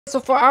So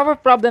for our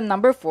problem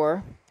number 4,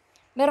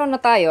 meron na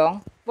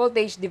tayong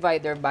voltage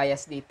divider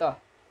bias dito.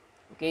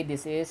 Okay,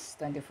 this is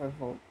 24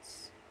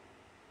 volts.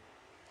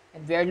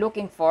 And we are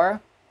looking for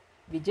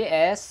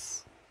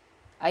VGS,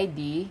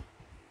 ID,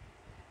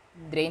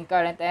 drain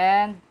current,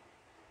 and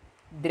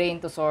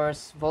drain to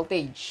source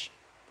voltage.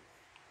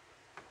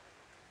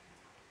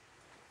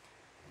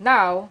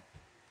 Now,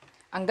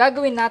 ang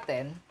gagawin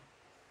natin,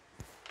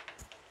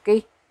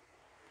 okay,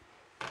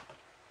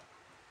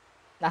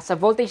 nasa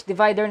voltage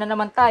divider na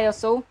naman tayo,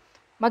 so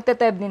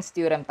magte-Thevenin's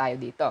theorem tayo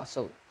dito.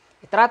 So,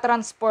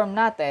 itra-transform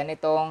natin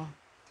itong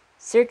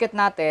circuit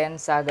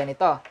natin sa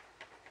ganito.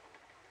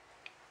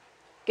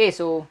 Okay,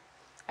 so,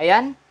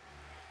 ayan,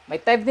 may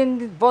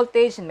Thevenin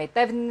voltage and may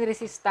Thevenin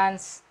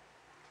resistance.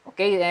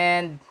 Okay,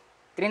 and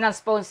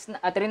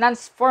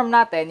transform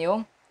natin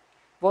yung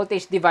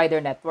voltage divider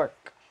network.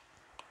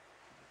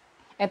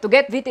 And to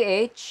get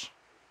VTH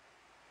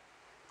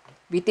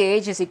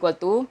is equal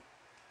to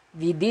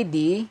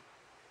VDD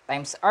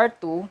times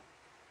R2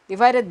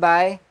 divided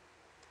by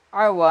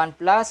R1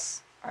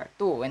 plus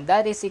R2. And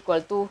that is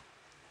equal to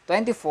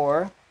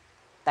 24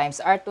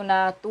 times R2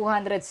 na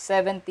 270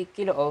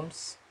 kilo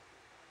ohms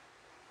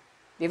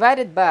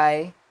divided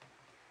by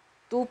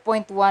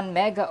 2.1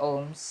 mega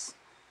ohms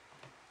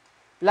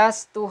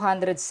plus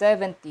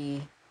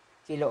 270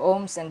 kilo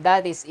ohms, and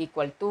that is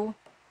equal to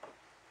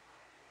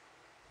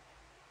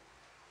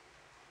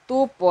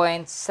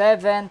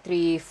 2.734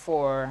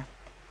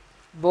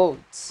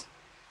 volts.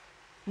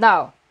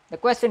 Now,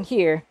 the question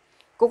here,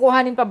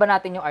 kukuhanin pa ba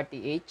natin yung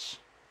RTH?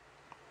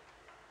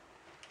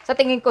 Sa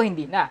tingin ko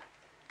hindi na.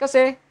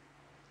 Kasi,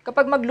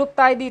 kapag mag-loop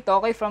tayo dito,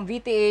 okay, from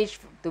VTH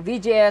to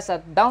VGS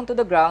at down to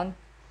the ground,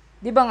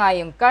 di ba nga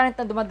yung current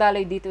na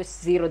dumadaloy dito is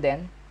 0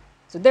 din?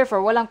 So,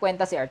 therefore, walang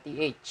kwenta si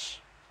RTH.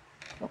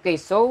 Okay,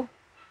 so,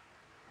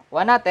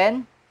 kuha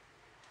natin.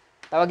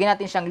 Tawagin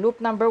natin siyang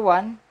loop number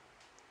 1.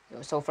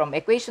 So, from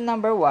equation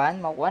number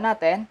 1, makuha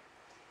natin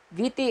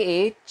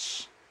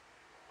VTH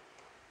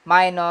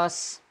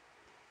minus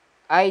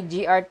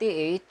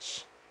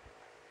IGRTH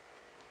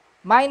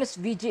minus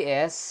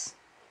VGS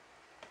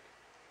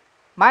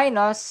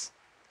minus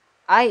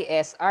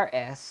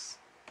ISRS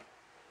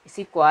is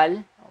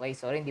equal, okay,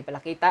 sorry, hindi pala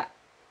kita.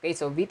 Okay,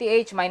 so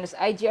VTH minus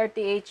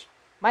IGRTH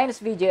minus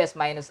VGS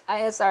minus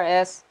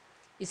ISRS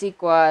is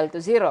equal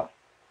to 0.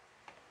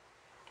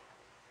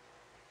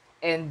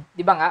 And,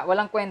 di ba nga,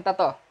 walang kwenta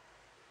to.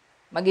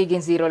 Magiging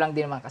 0 lang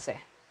din naman kasi.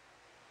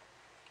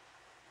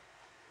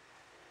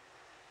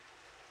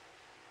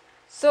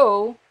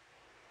 So,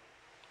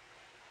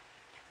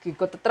 kung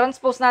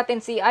transpose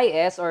natin si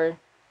IS or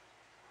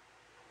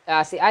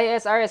si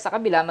ISRS sa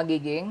kabila,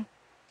 magiging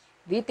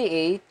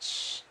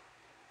VTH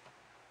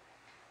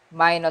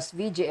minus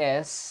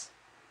VGS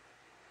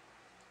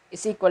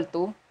is equal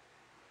to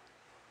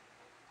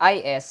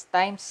IS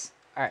times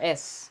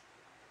RS.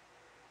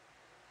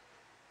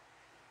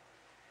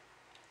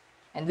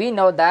 And we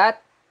know that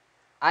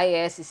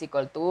IS is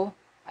equal to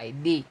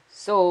ID.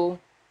 So,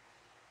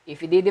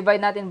 if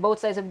i-divide natin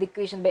both sides of the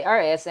equation by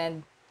RS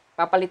and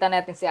papalitan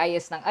natin si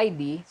IS ng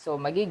ID,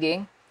 so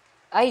magiging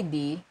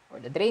ID,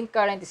 or the drain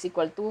current, is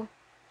equal to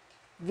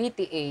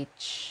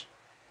VTH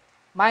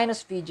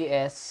minus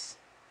VGS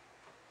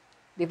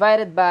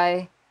divided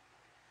by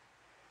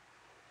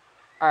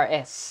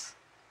RS.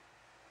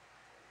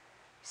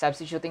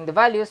 Substituting the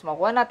values,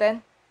 makuha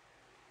natin.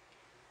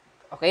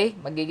 Okay,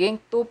 magiging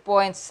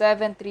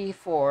 2.734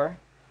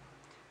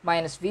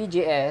 minus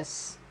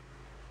VGS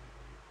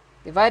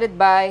divided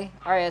by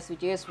RS,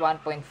 which is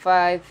 1.5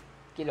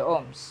 kilo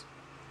ohms.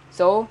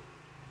 So,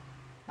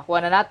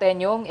 nakuha na natin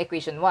yung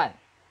equation 1.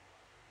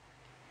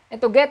 And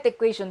to get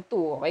equation 2,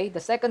 okay, the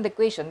second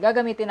equation,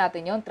 gagamitin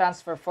natin yung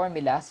transfer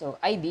formula. So,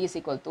 ID is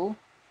equal to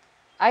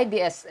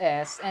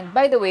IDSS. And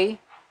by the way,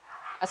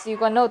 as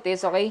you can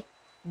notice, okay,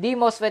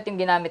 DMOSFET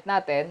yung ginamit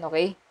natin,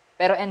 okay,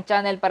 pero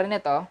N-channel pa rin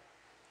ito.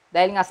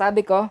 Dahil nga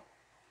sabi ko,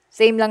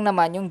 same lang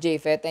naman yung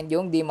JFET and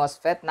yung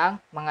DMOSFET ng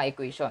mga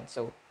equation.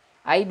 So,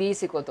 ID is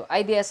equal to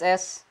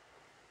IDSS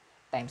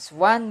times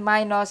 1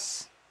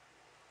 minus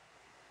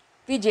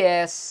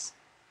VGS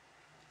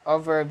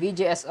over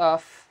VGS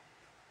of,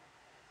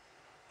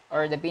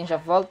 or the pinch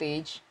of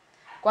voltage,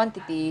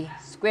 quantity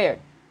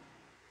squared.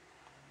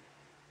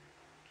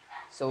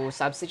 So,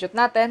 substitute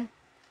natin.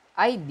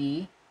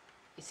 ID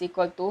is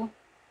equal to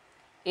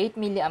 8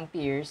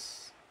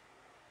 milliamperes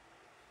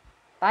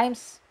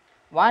times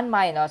 1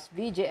 minus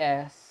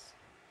VGS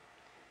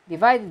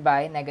divided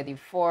by negative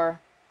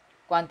 4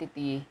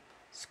 quantity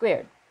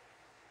squared.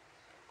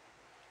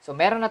 So,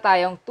 meron na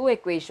tayong 2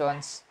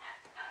 equations,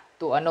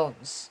 2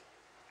 unknowns.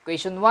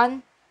 Equation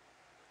 1,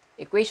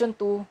 equation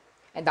 2,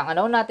 and ang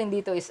unknown natin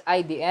dito is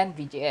ID and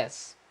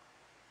VGS.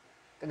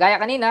 Kagaya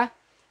kanina,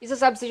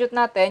 isa-substitute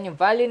natin yung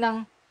value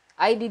ng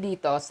ID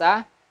dito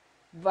sa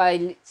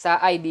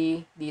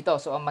ID dito.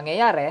 So, ang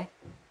mangyayari,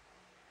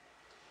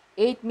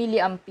 8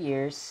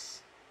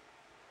 milliamperes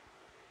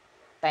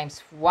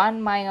times 1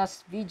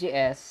 minus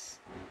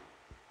VGS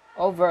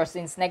over,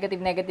 since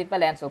negative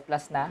pala yan, so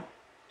plus na,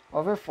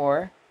 over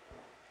 4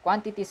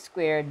 quantity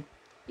squared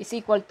is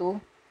equal to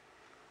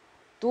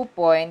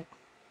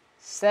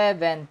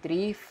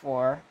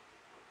 2.734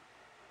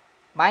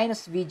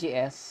 minus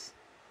VGS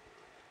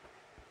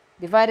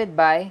divided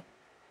by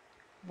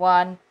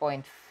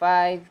 1.5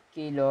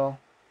 kilo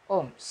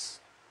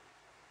ohms.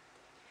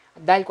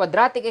 At dahil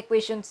quadratic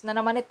equations na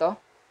naman ito,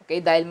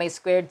 okay, dahil may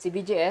squared si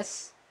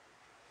VGS,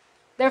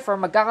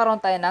 therefore, magkakaroon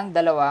tayo ng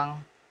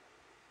dalawang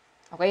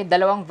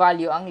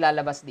value ang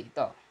lalabas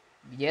dito.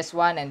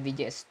 VGS1 and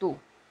VGS2.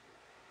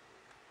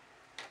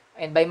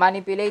 And by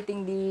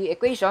manipulating the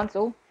equation,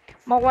 so,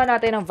 makuha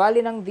natin ang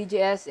value ng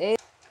VGS is,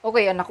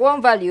 okay, ang nakuha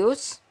ang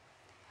values,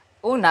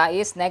 una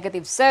is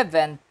negative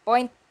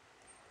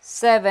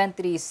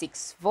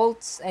 7.736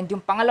 volts, and yung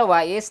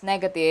pangalawa is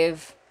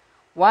negative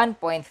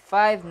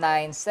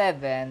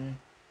 1.597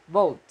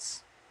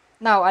 volts.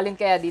 Now, alin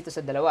kaya dito sa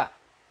dalawa?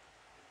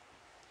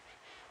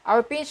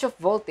 Our pinch of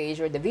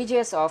voltage or the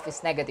VGS off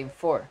is negative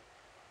 4.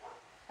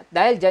 At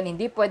dahil dyan,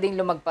 hindi pwedeng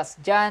lumagpas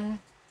dyan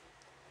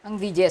ang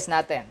VGS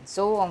natin.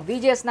 So, ang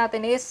VGS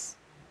natin is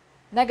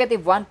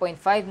negative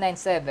 1.597.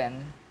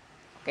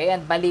 Okay,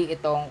 and mali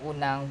itong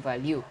unang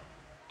value.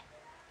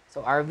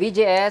 So, our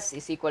VGS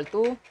is equal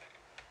to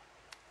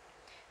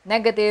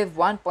negative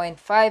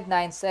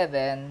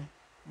 1.597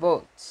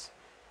 volts.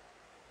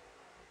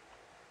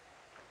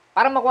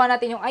 Para makuha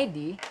natin yung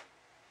ID,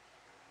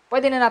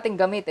 pwede na natin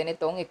gamitin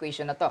itong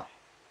equation na to.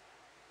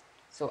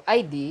 So,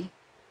 ID,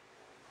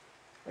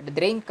 or the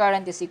drain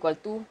current is equal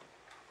to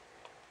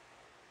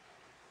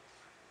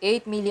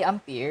 8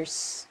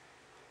 milliamperes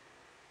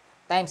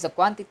times the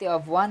quantity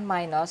of 1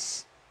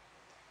 minus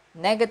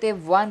negative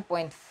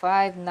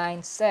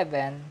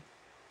 1.597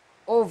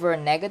 over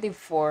negative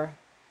 4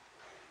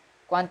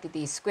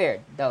 quantity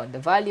squared. Down,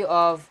 the value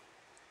of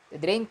the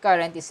drain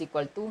current is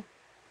equal to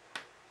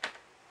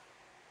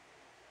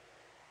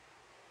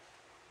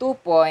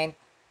 2.887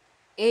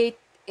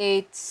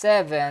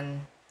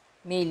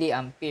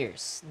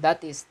 milliamperes.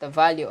 That is the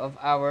value of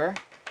our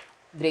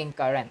drain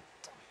current.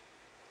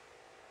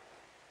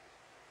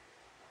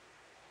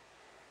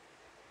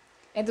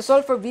 And to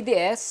solve for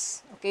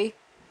VDS, okay,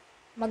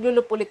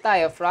 maglulup ulit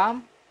tayo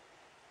from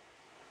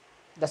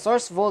the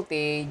source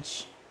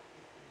voltage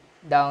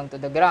down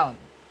to the ground.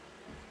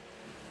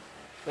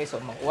 Okay, so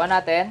makuha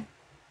natin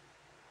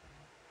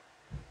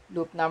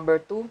loop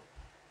number 2,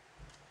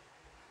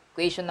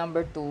 equation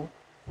number 2,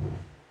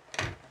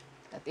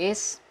 that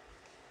is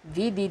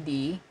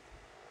VDD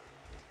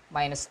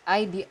minus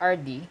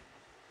IDRD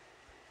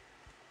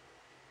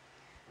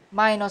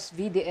minus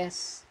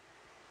VDS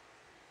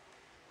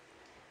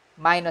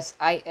minus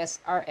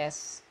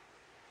ISRS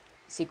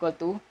is equal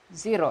to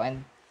 0.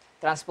 And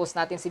transpose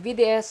natin si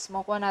VDS,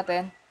 makuha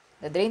natin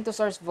the drain to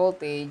source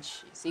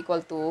voltage is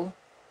equal to,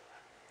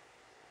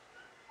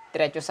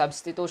 diretso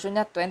substitution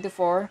niya,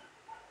 24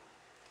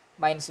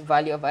 minus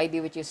value of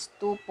ID which is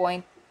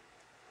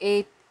 2.887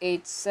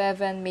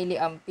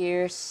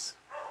 milliamperes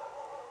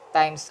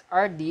times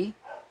RD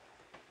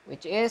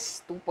which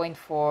is 2.4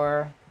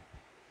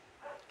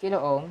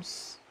 kilo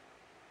ohms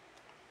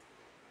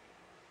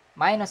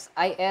minus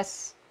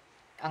IS.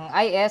 Ang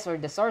IS or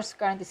the source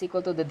current is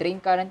equal to the drain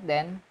current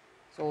then.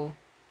 So,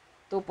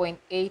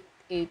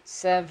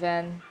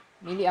 2.887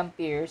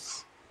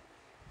 milliamperes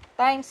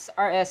times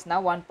RS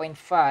na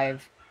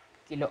 1.5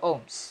 kilo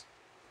ohms.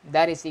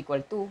 That is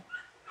equal to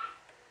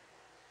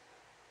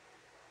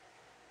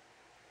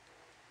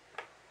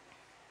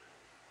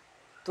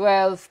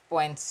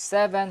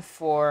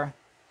 12.7407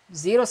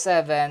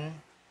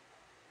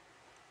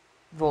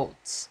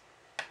 volts.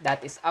 That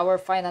is our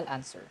final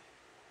answer.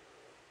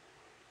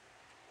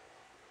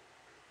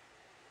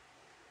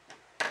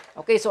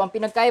 Okay, so ang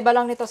pinagkaiba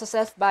lang nito sa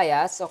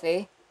self-bias,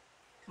 okay,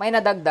 may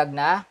nadagdag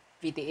na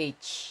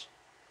VTH.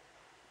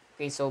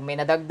 Okay, so may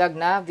nadagdag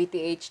na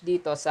VTH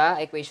dito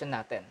sa equation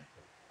natin.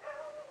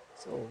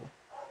 So,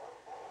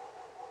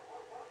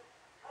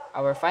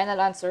 our final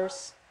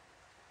answers,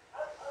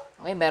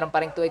 okay, meron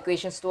pa rin 2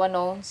 equations, 2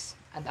 unknowns.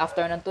 And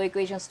after ng 2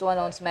 equations, 2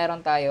 unknowns,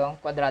 meron tayong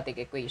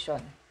quadratic equation.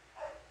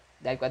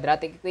 Dahil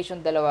quadratic equation,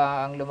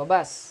 dalawa ang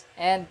lumabas.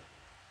 And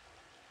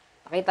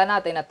nakita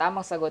natin na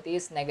tamang sagot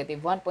is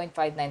negative 1.597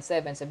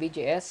 sa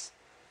VGS.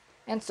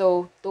 And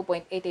so,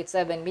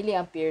 2.887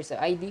 milliampere sa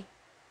ID.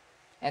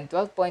 And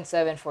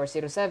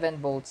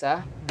 12.7407 volts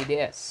sa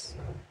VDS.